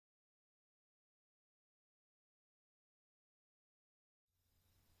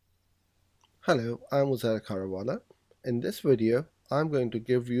Hello, I'm Uzair Kharawala. In this video, I'm going to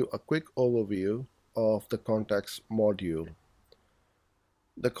give you a quick overview of the Contacts module.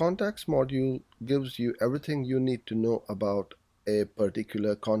 The Contacts module gives you everything you need to know about a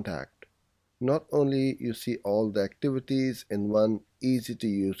particular contact. Not only you see all the activities in one easy to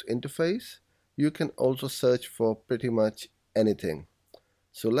use interface, you can also search for pretty much anything.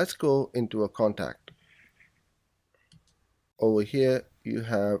 So let's go into a contact. Over here you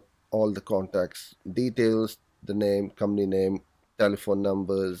have all the contacts details, the name, company name, telephone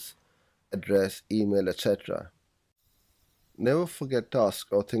numbers, address, email, etc. Never forget tasks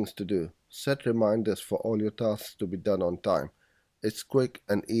or things to do. Set reminders for all your tasks to be done on time. It's quick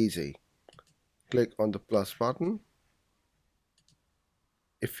and easy. Click on the plus button.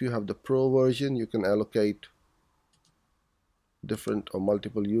 If you have the pro version, you can allocate different or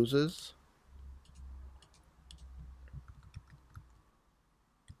multiple users.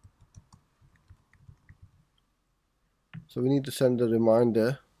 So we need to send a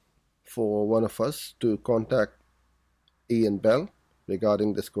reminder for one of us to contact Ian Bell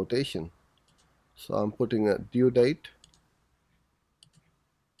regarding this quotation. So I'm putting a due date,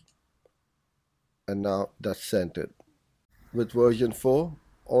 and now that's sent it. With version 4,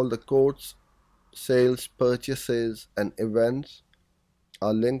 all the quotes, sales, purchases and events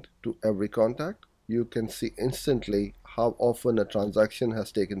are linked to every contact. You can see instantly how often a transaction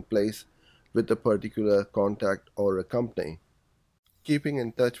has taken place with a particular contact or a company. Keeping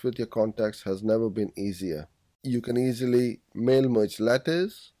in touch with your contacts has never been easier. You can easily mail merge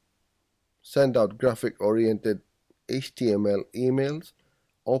letters, send out graphic-oriented HTML emails,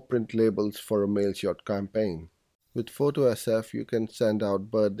 or print labels for a mail shot campaign. With Foto SF, you can send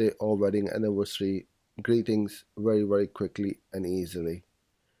out birthday or wedding anniversary greetings very quickly and easily.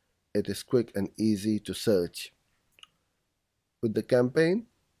 It is quick and easy to search. With the campaign,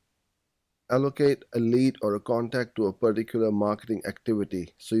 allocate a lead or a contact to a particular marketing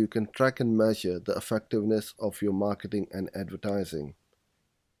activity so you can track and measure the effectiveness of your marketing and advertising.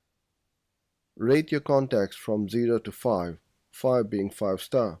 Rate your contacts from 0 to 5, 5 being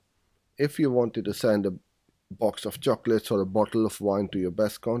 5-star. If you wanted to send a box of chocolates or a bottle of wine to your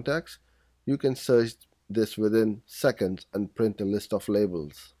best contacts, you can search this within seconds and print a list of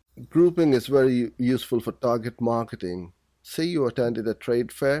labels. Grouping is very useful for target marketing. Say you attended a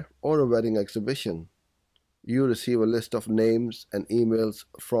trade fair or a wedding exhibition. You receive a list of names and emails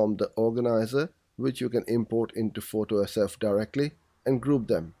from the organizer, which you can import into Foto SF directly and group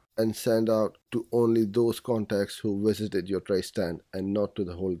them and send out to only those contacts who visited your trade stand and not to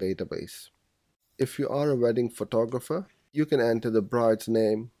the whole database. If you are a wedding photographer, you can enter the bride's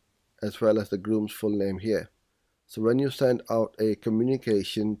name as well as the groom's full name here. So when you send out a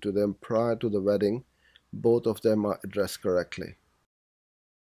communication to them prior to the wedding, both of them are addressed correctly.